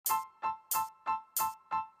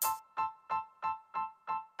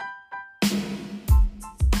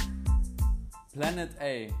Planet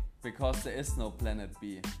A, because there is no Planet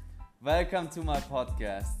B. Welcome to my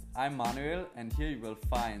podcast. I'm Manuel, and here you will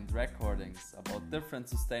find recordings about different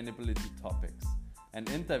sustainability topics and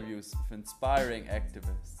interviews with inspiring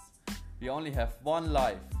activists. We only have one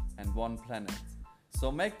life and one planet.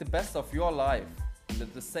 So make the best of your life and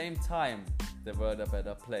at the same time, the world a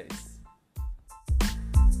better place.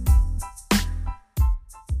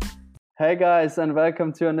 Hey guys, and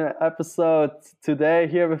welcome to another episode. Today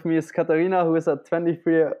here with me is Katharina, who is a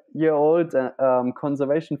 23-year-old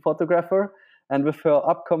conservation photographer. And with her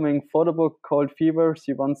upcoming photo book called Fever,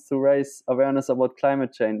 she wants to raise awareness about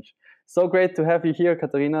climate change. So great to have you here,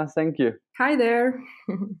 Katharina. Thank you. Hi there.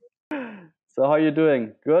 So how are you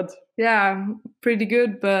doing? Good? Yeah, pretty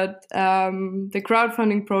good. But the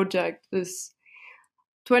crowdfunding project is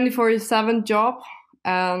 24/7 job,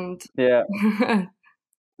 and Yeah.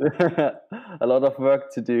 A lot of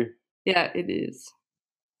work to do. Yeah, it is.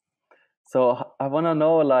 So I want to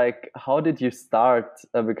know, how did you start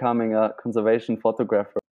becoming a conservation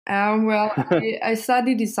photographer? Well, I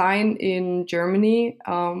studied design in Germany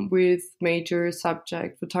with major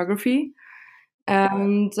subject photography.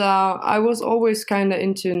 And I was always kind of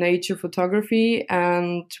into nature photography.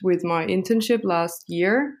 And with my internship last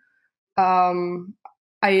year,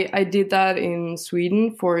 I did that in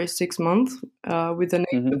Sweden for 6 months with a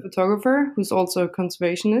nature photographer who's also a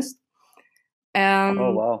conservationist. And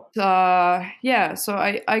Oh, wow. so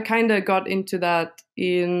I kind of got into that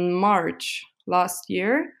in March last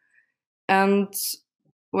year. And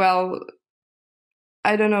well,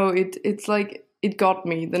 I don't know, it's like it got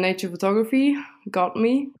me. The nature photography got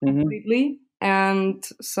me completely. And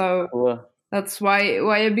so Cool. that's why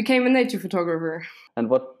I became a nature photographer. And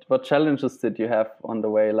what challenges did you have on the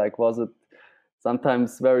way? Like, was it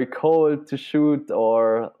sometimes very cold to shoot,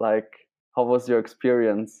 or how was your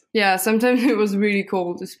experience? Yeah, sometimes it was really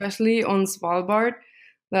cold, especially on Svalbard.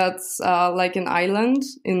 That's like an island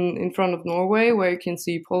in front of Norway where you can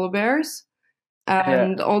see polar bears.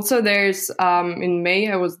 And also there's in May,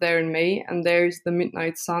 I was there in May, and there's the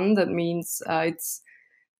midnight sun. That means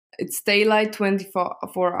it's daylight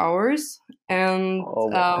 24 hours. And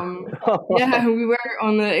yeah, we were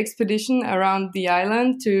on an expedition around the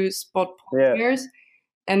island to spot polar bears,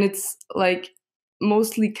 and it's like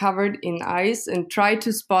mostly covered in ice, and try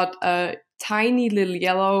to spot a tiny little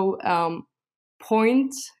yellow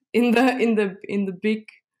point in the big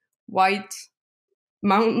white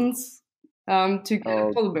mountains to get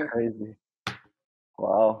a polar bear. Crazy.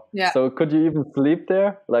 Wow. Yeah. So could you even sleep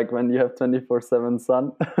there, like when you have 24/7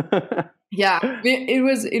 sun? Yeah, it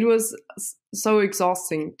was so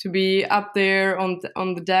exhausting to be up there on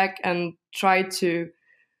the deck and try to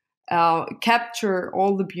capture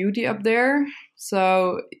all the beauty up there.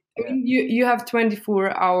 So I mean, you have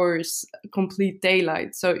 24 hours complete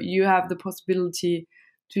daylight, so you have the possibility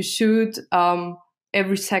to shoot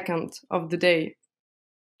every second of the day,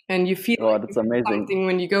 and you feel like that's amazing. Something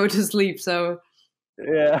when you go to sleep. So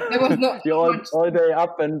yeah, there was not you're all day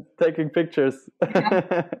up and taking pictures,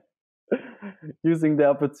 using the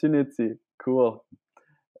opportunity. Cool.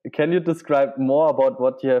 Can you describe more about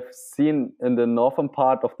what you have seen in the northern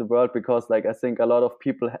part of the world? Because I think a lot of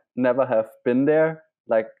people never have been there.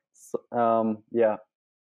 Yeah.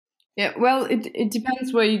 Yeah, well, it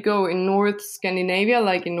depends where you go. In North Scandinavia,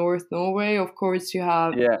 like in North Norway, of course, you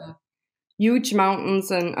have huge mountains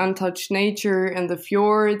and untouched nature and the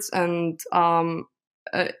fjords and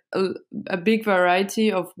a big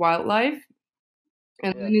variety of wildlife.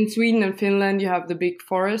 And then in Sweden and Finland, you have the big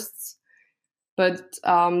forests. But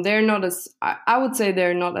they're not as, I would say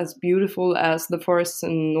they're not as beautiful as the forests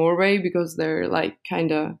in Norway, because they're like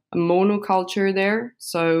kind of a monoculture there.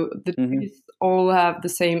 So the trees all have the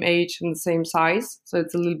same age and the same size. So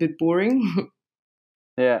it's a little bit boring.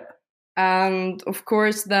 Yeah. And of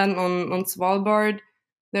course, then on Svalbard,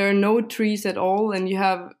 there are no trees at all. And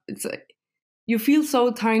you feel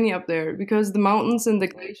so tiny up there because the mountains and the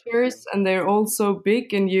glaciers, and they're all so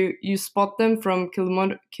big, and you spot them from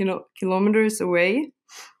kilometers away.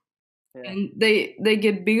 Yeah. And they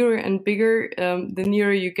get bigger and bigger the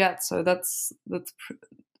nearer you get. So that's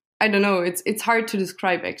I don't know. It's hard to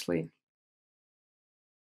describe, actually.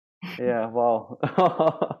 Yeah. Wow.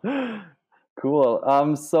 Cool.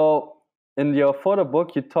 So in your photo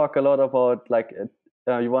book, you talk a lot about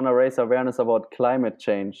you want to raise awareness about climate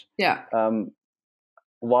change. Yeah.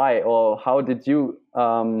 Why, or how did you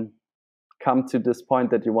come to this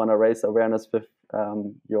point that you want to raise awareness with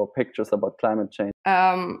your pictures about climate change?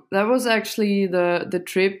 That was actually the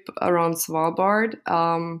trip around Svalbard,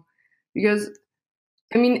 because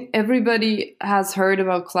I mean, everybody has heard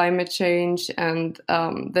about climate change and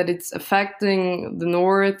that it's affecting the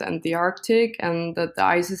North and the Arctic and that the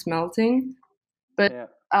ice is melting. But Yeah.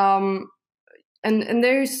 and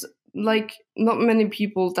there's like not many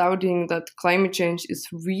people doubting that climate change is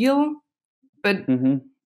real, but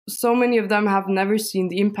so many of them have never seen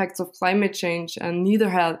the impacts of climate change, and neither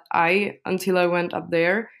had I until I went up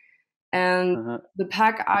there. And the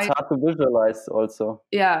pack It's ice, hard to visualize also.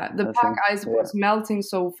 yeah, the I pack think. ice Yeah. was melting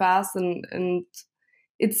so fast, and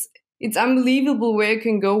it's it's unbelievable where you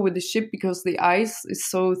can go with the ship because the ice is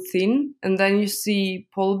so thin. And then you see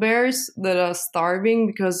polar bears that are starving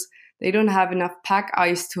because they don't have enough pack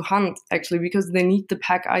ice to hunt, actually, because they need the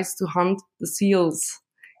pack ice to hunt the seals.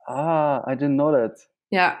 Ah, I didn't know that.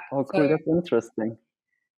 Yeah. Oh, cool. That's interesting.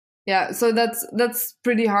 Yeah, so that's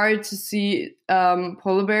pretty hard to see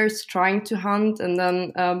polar bears trying to hunt and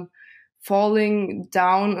then falling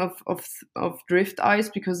down of drift ice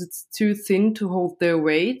because it's too thin to hold their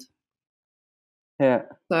weight. Yeah.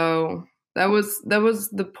 So that was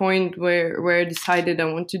the point where I decided I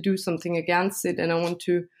want to do something against it, and I want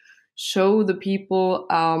to show the people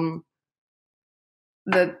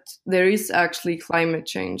that there is actually climate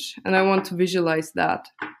change, and I want to visualize that.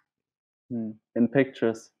 In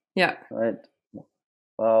pictures. Yeah. Right.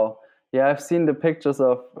 Wow. Yeah, I've seen the pictures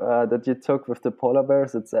of that you took with the polar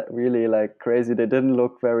bears. It's really like crazy. They didn't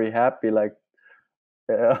look very happy. Like,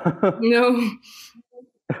 No.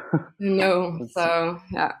 No. So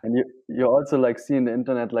yeah. And you also like see in the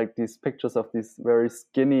internet like these pictures of these very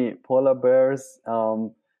skinny polar bears.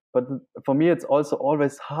 But for me, it's also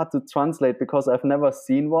always hard to translate because I've never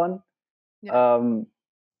seen one. Yeah.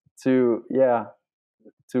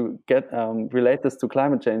 To get relate this to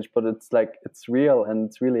climate change, but it's like it's real and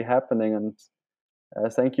it's really happening.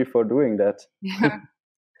 And thank you for doing that. Yeah,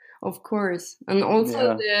 of course. And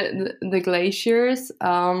also the glaciers.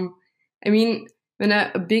 I mean, when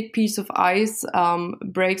a big piece of ice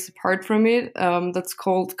breaks apart from it, that's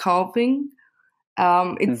called calving.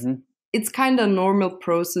 It's kind of a normal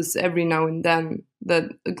process every now and then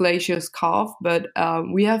that glaciers calve, but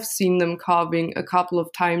we have seen them calving a couple of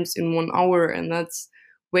times in 1 hour, and that's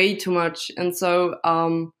way too much. And so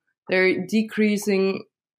they're decreasing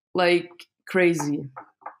like crazy.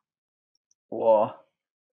 Wow,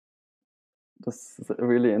 this is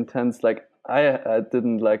really intense. Like I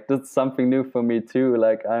didn't like this is something new for me too.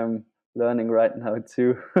 Like I'm learning right now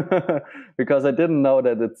too because I didn't know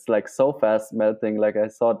that it's like so fast melting. Like I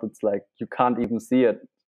thought it's like you can't even see it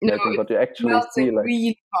melting, but you actually see like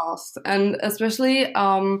really fast. And especially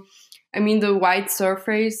I mean the white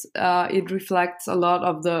surface it reflects a lot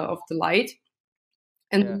of the light,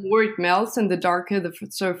 and the more it melts and the darker the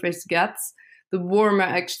surface gets, the warmer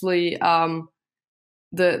actually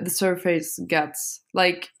the surface gets.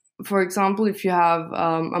 Like, for example, if you have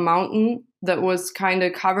a mountain that was kind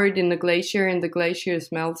of covered in a glacier and the glacier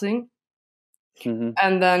is melting,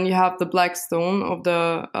 and then you have the black stone of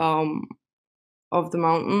the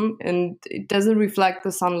mountain, and it doesn't reflect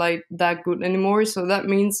the sunlight that good anymore. So that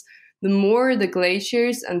means the more the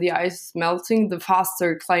glaciers and the ice is melting, the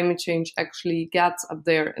faster climate change actually gets up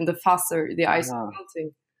there, and the faster the ice is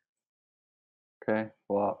melting. Okay,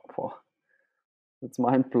 wow. It's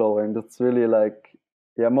mind blowing. That's really like,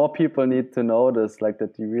 yeah, more people need to know this, like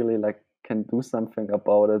that you really like can do something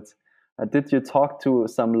about it. Did you talk to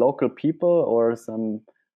some local people or some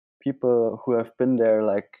people who have been there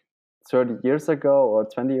like 30 years ago or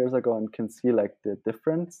 20 years ago and can see like the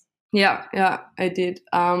difference? Yeah, I did.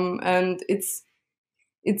 And it's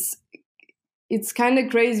kind of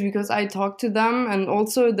crazy because I talked to them, and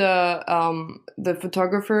also the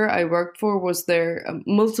photographer I worked for was there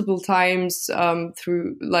multiple times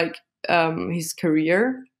through like his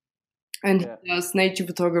career, and he does nature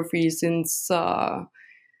photography since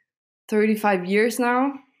 35 years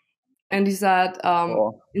now. And he said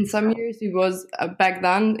in some years it was back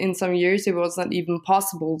then. In some years it was not even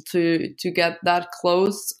possible to get that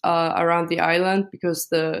close around the island because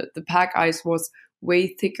the pack ice was way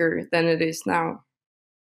thicker than it is now.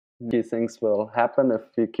 Do you think will happen if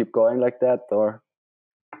we keep going like that, or?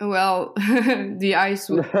 Well, the ice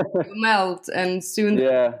will melt, and soon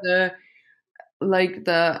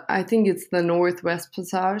I think it's the Northwest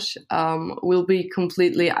Passage will be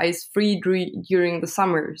completely ice free during the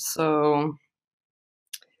summer. So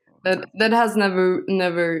that has never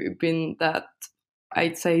been that,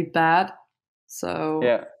 I'd say, bad. So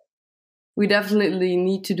we definitely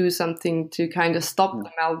need to do something to kind of stop the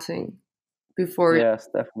melting before it's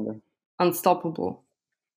definitely unstoppable.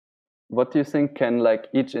 What do you think can like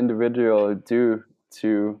each individual do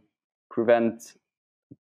to prevent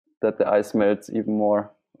that the ice melts even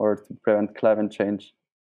more, or to prevent climate change?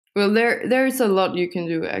 Well, there's a lot you can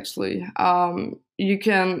do actually. You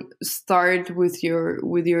can start with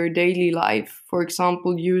your daily life. For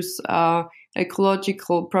example, use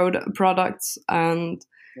ecological products, and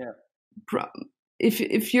Yeah. pro-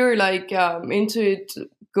 if you're like into it,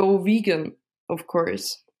 go vegan, of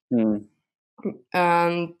course. Mm.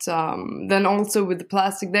 And then also with the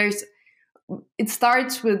plastic, it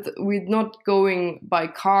starts with not going by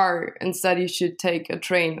car. Instead, you should take a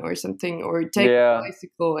train or something, or take a Yeah.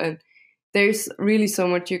 bicycle. And there's really so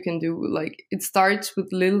much you can do. Like, it starts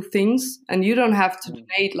with little things, and you don't have to Mm.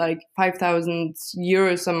 donate like 5,000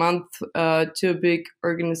 euros a month to a big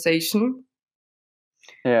organization.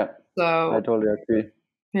 Yeah. I So totally agree.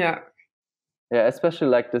 yeah, Yeah, especially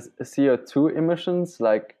like this CO2 emissions,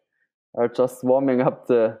 like are just warming up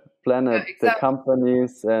the yeah, planet, the exactly.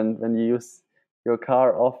 companies, and when you use your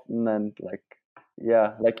car often, and like,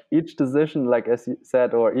 yeah, like each decision, like as you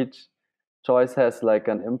said, or each choice has like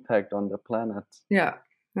an impact on the planet. Yeah,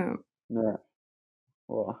 yeah. Yeah.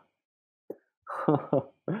 Wow.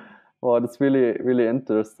 Wow, that's really, really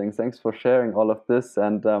interesting. Thanks for sharing all of this.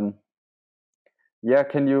 And yeah,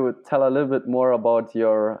 can you tell a little bit more about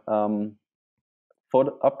your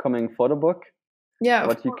upcoming photo book? Yeah, of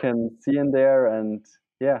What you can see in there, and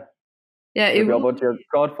yeah, yeah. It maybe will. about your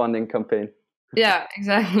crowdfunding campaign. Yeah,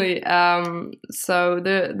 exactly. So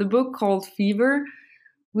the book called Fever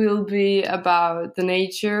will be about the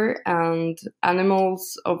nature and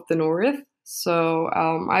animals of the north. So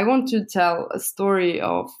I want to tell a story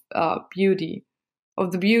of beauty,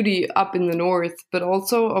 of the beauty up in the north, but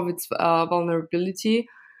also of its vulnerability,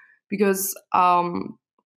 because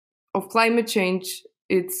of climate change.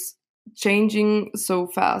 It's changing so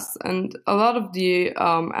fast, and a lot of the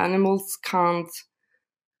animals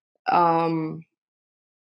um,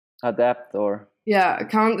 Adapt or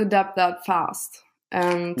can't adapt that fast.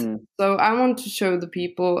 And hmm. so I want to show the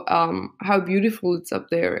people how beautiful it's up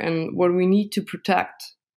there and what we need to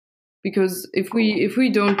protect. Because if we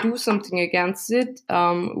don't do something against it,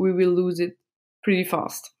 we will lose it pretty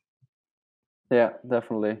fast. Yeah,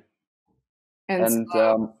 definitely. And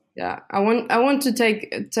so, And yeah, I want to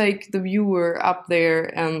take the viewer up there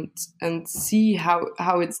and see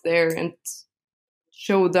how it's there, and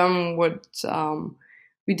show them what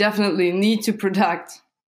we definitely need to protect.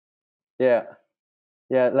 yeah,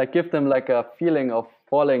 yeah, like give them like a feeling of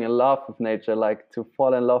falling in love with nature, like to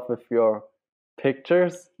fall in love with your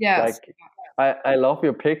pictures. Yes. Like I love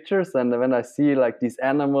your pictures, and when I see like these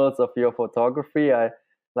animals of your photography, I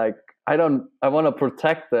want to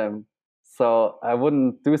protect them. So I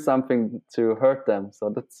wouldn't do something to hurt them.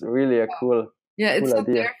 So that's really a Yeah, it's cool not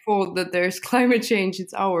idea. their fault that there's climate change,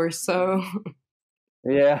 it's ours. So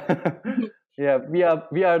Yeah. Yeah,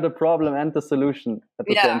 we are the problem and the solution at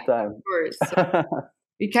the yeah, same of time. course. So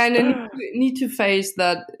we kind of need to face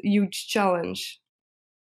that huge challenge.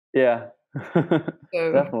 Yeah.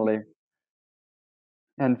 So Definitely.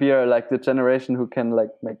 And we are like the generation who can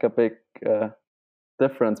like make a big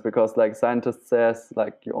difference, because like scientists says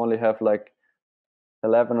like you only have like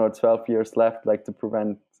 11 or 12 years left like to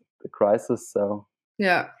prevent the crisis, so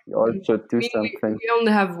yeah, we all I should do mean, something. we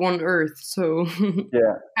only have one Earth, so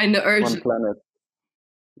Yeah, kind of one urgent. planet.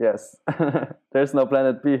 Yes. There's no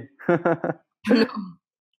planet B. No.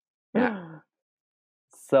 Yeah.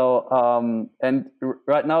 So and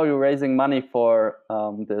right now you're raising money for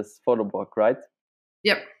this photo book, right?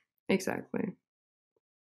 Yep. Exactly.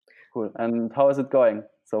 Cool. And how is it going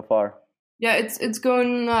so far? Yeah, it's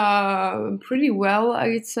going pretty well,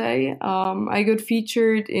 I'd say. I got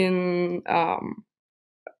featured in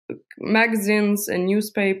magazines and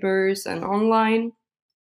newspapers and online.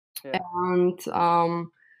 Yeah. And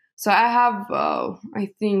so I have I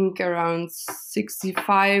think around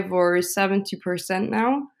 65 or 70%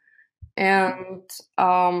 now. And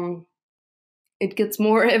it gets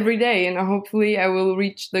more every day, and hopefully I will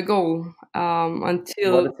reach the goal What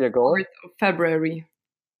until is your goal? 4th of February.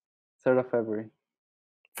 3rd of February.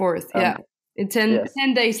 4th, yeah. And In 10, yes,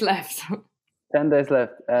 10 days left. 10 days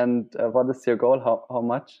left. And what is your goal? How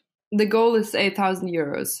much? The goal is 8,000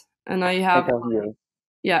 euros, and I have 8,000 euros.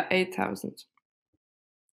 yeah 8,000.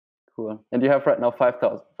 Cool. And you have right now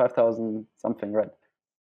 5,000 something, right?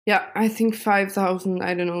 Yeah, I think 5,000.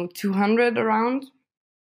 I don't know, 200 around.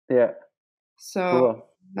 Yeah. So Cool. So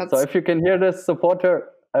that's if you can hear this, support her.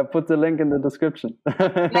 I put the link in the description. yeah,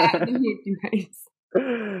 that would be nice.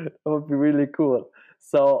 That would be really cool.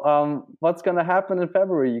 So what's gonna happen in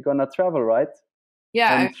February? You're gonna travel, right?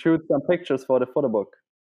 Yeah, And shoot some pictures for the photo book.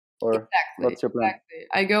 Or exactly, what's your plan? exactly.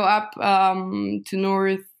 I go up to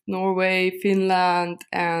North Norway, Finland,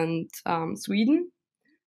 and Sweden.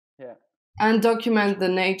 Yeah. and document the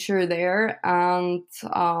nature there, and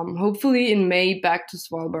hopefully in May back to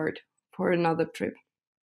Svalbard for another trip.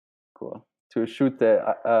 Cool. To shoot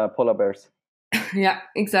the polar bears. Yeah,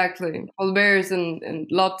 exactly. Polar bears and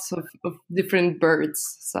lots of different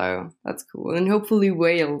birds. So that's cool. And hopefully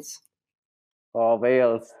whales. Oh,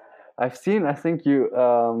 whales. I think you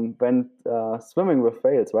went swimming with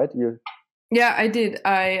whales, right? Yeah, I did.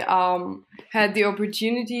 I had the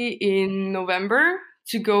opportunity in November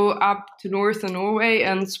to go up to northern Norway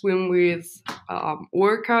and swim with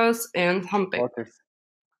orcas and humpback. Otters.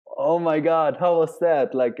 Oh my God, how was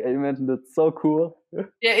that? Like, I mentioned, it's so cool.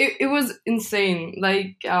 Yeah, it was insane.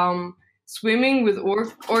 Like swimming with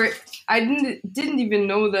or I didn't even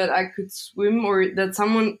know that I could swim or that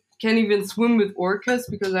someone can even swim with orcas,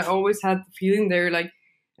 because I always had the feeling they're like,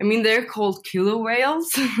 I mean, they're called killer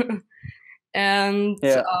whales. And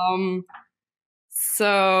Yeah.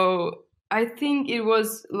 So I think it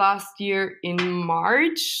was last year in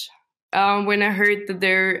March when I heard that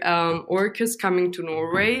there are orcas coming to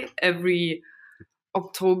Norway every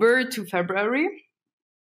October to February.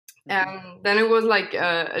 And then it was like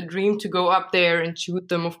a dream to go up there and shoot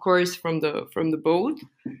them, of course, from the boat.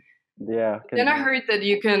 Yeah. Then I heard that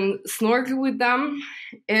you can snorkel with them,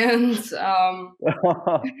 and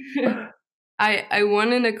I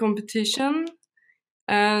won in a competition,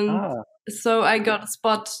 and so I got a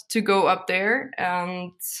spot to go up there.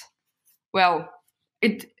 And well,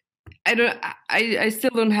 I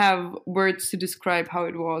still don't have words to describe how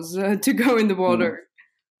it was to go in the water.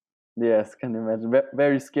 Yes, can you imagine?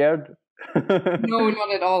 Very scared? No,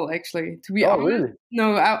 not at all, actually. To be honest, really?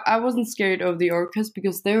 no, I wasn't scared of the orcas,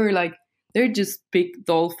 because they're just big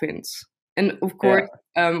dolphins. And of course,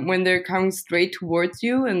 when they're coming straight towards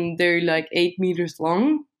you and they're like 8 meters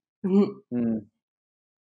long.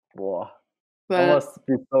 Wow. But that must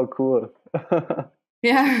be so cool.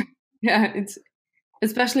 yeah, it's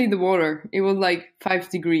especially the water. It was like 5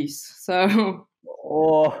 degrees. So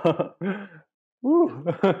oh.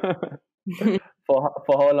 for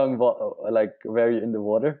how long like were you in the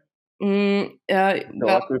water?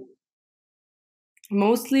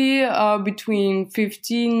 Mostly between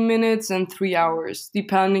 15 minutes and 3 hours,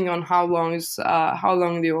 depending on how long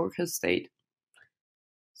the orca stayed.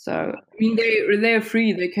 So I mean, they're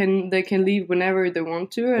free. They can leave whenever they want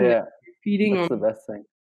to, and if they're feeding that's the best thing.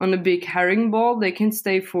 On a big herring ball, they can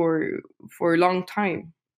stay for a long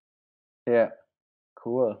time. Yeah,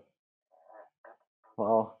 cool.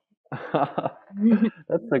 Wow.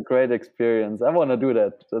 That's a great experience. I want to do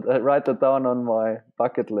that. I write that down on my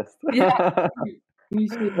bucket list. Yeah, you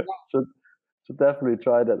should definitely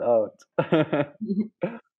try that out.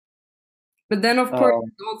 But then, of course,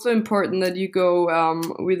 it's also important that you go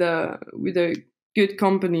with a good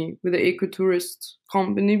company, with an ecotourist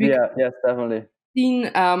company. Yes, definitely. I've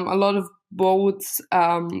seen a lot of boats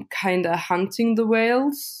kind of hunting the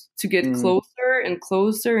whales to get closer and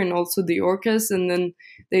closer, and also the orcas, and then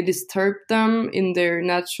they disturb them in their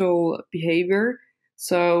natural behavior.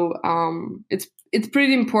 So it's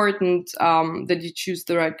pretty important that you choose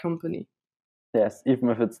the right company. Yes, even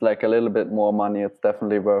if it's like a little bit more money, it's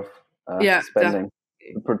definitely worth spending definitely.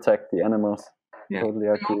 To protect the animals. Yeah. Totally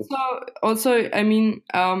agree. Also, I mean,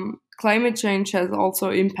 climate change has also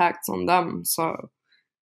impacts on them. So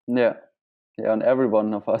yeah, on every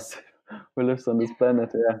one of us who lives on this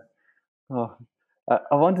planet. Yeah. Oh,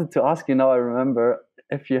 I wanted to ask you now. I remember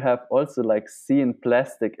if you have also like seen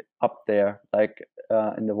plastic up there, like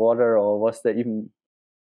in the water, or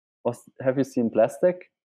have you seen plastic?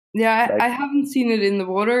 Yeah, I haven't seen it in the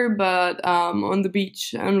water, but on the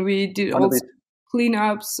beach, and we did also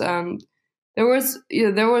cleanups, and there was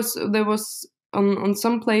on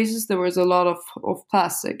some places there was a lot of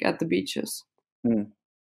plastic at the beaches.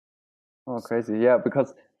 Oh, crazy! Yeah,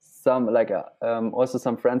 because some like also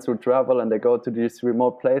some friends who travel and they go to these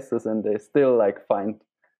remote places and they still like find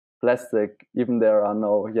plastic, even there are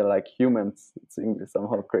no like humans. It's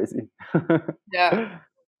somehow crazy.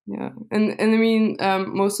 Yeah, and I mean,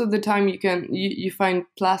 most of the time you find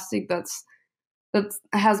plastic that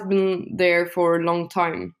has been there for a long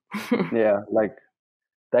time. Yeah, like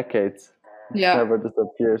decades. Yeah, never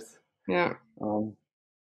disappears. Yeah.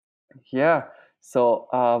 Yeah. So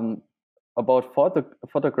about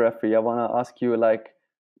photography, I want to ask you, like,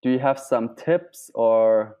 do you have some tips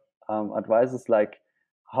or advices, like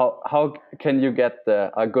how can you get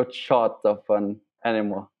a good shot of an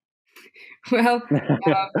animal? Well,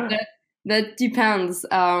 that depends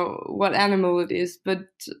what animal it is, but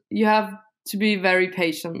you have to be very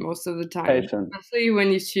patient most of the time, especially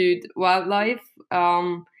when you shoot wildlife.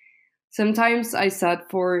 sometimes I sat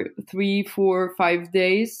for 3, 4, 5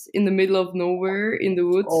 days in the middle of nowhere in the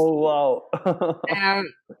woods. Oh, wow. And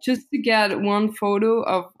just to get one photo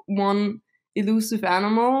of one elusive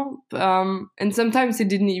animal. And sometimes it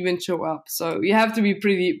didn't even show up. So you have to be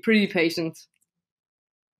pretty patient.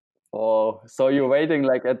 Oh, so you're waiting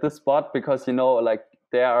like at this spot because like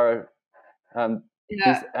there are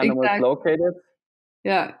these animals exactly. located?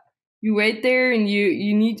 Yeah. You wait there and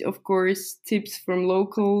you need, of course, tips from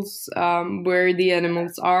locals, where the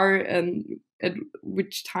animals are and at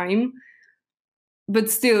which time. But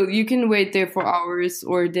still, you can wait there for hours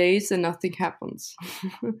or days and nothing happens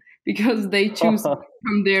because they choose to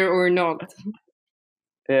come there or not.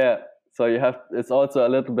 Yeah. So it's also a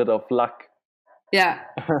little bit of luck. Yeah,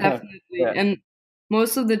 definitely. Yeah. And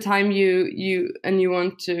most of the time you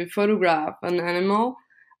want to photograph an animal,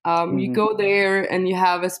 you go there and you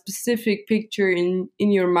have a specific picture in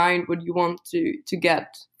your mind what you want to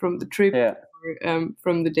get from the trip, Yeah. or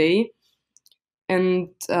from the day. And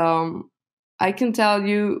I can tell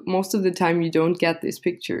you most of the time you don't get this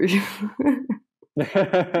picture.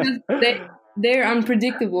 Because they're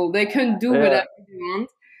unpredictable. They can do whatever they want,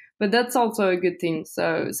 but that's also a good thing.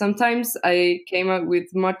 So sometimes I came up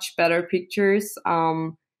with much better pictures,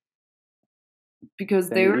 because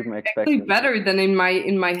Than they you were even actually expected. better than in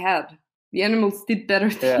my head. The animals did better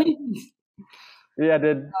things. Yeah,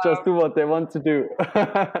 they just do what they want to do.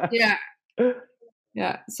 Yeah,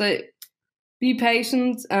 yeah. So be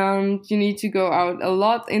patient, and you need to go out a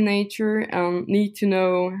lot in nature and need to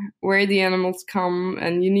know where the animals come,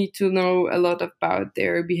 and you need to know a lot about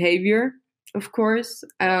their behavior, of course.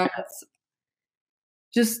 And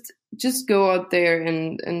just go out there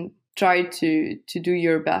and try to do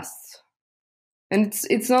your best. And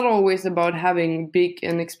it's not always about having big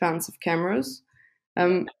and expensive cameras.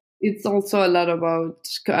 It's also a lot about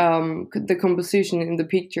the composition in the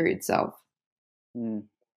picture itself.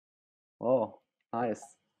 Oh, nice.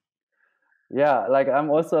 Yeah, like I'm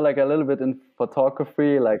also like a little bit in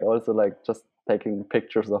photography, like also like just taking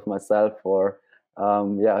pictures of myself, or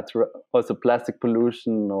also plastic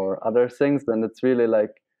pollution or other things. And it's really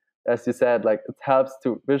like, as you said, like it helps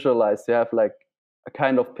to visualize. You have like a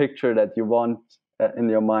kind of picture that you want in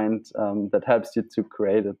your mind, that helps you to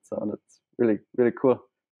create it. So that's really, really cool.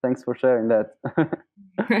 Thanks for sharing that.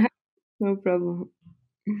 No problem.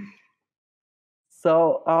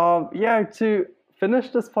 So, to finish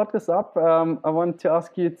this podcast up, I want to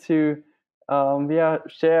ask you to,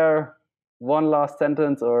 share one last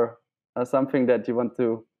sentence or something that you want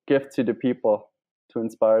to give to the people to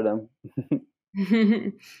inspire them.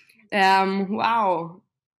 Wow.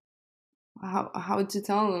 How to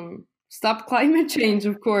tell them? Stop climate change,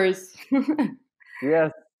 of course.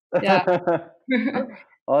 Yes. Yeah. No,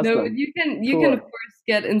 Awesome. you can of Cool. course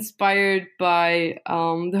get inspired by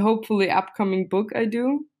the hopefully upcoming book I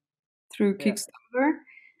do through Yeah. Kickstarter.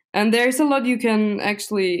 And there's a lot you can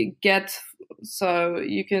actually get. So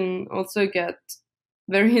you can also get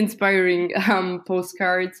very inspiring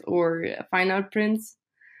postcards or fine art prints.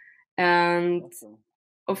 And Awesome.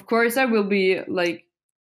 of course, I will be like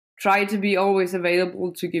try to be always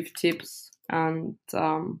available to give tips and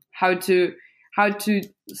how to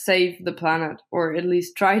save the planet, or at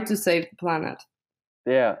least try to save the planet.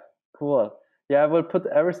 Yeah. Cool. Yeah, I will put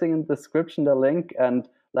everything in the description, the link, and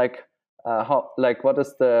like what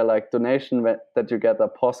is the like donation that you get a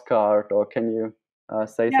postcard, or can you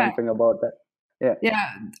say Yeah, something about that? Yeah. yeah.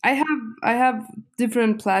 I have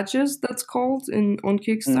different pledges, that's called, in on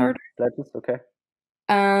Kickstarter. That is okay.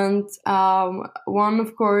 And one,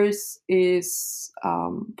 of course, is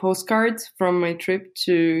postcards from my trip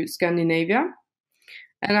to Scandinavia.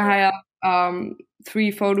 And I have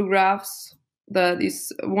 3 photographs. That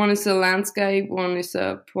is, one is a landscape, one is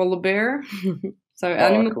a polar bear, so Oh,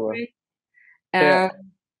 animal cool. print, Yeah.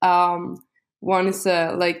 and one is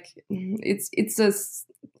a like it's a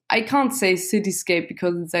I can't say cityscape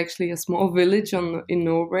because it's actually a small village in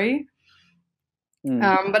Norway.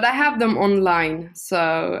 But I have them online.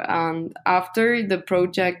 So after the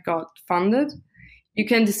project got funded, you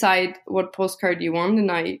can decide what postcard you want, and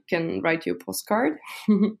I can write you a postcard.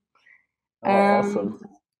 Oh, awesome.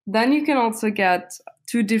 Then you can also get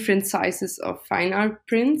 2 different sizes of fine art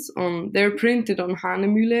prints. They're printed on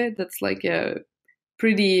Hanemühle. That's like a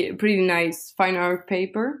pretty nice fine art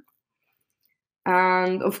paper.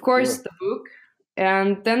 And of course, Cool. the book.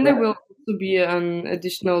 And then there Yeah. will also be an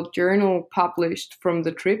additional journal published from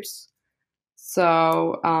the trips.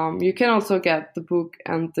 So you can also get the book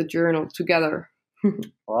and the journal together.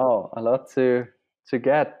 Wow, a lot to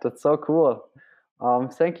get. That's so cool.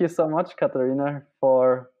 Thank you so much, Katharina,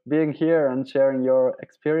 for being here and sharing your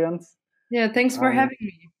experience. Yeah, thanks for Um, having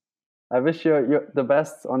me. I wish you the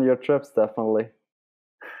best on your trips, definitely.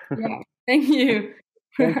 Yeah, thank you.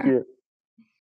 Thank you.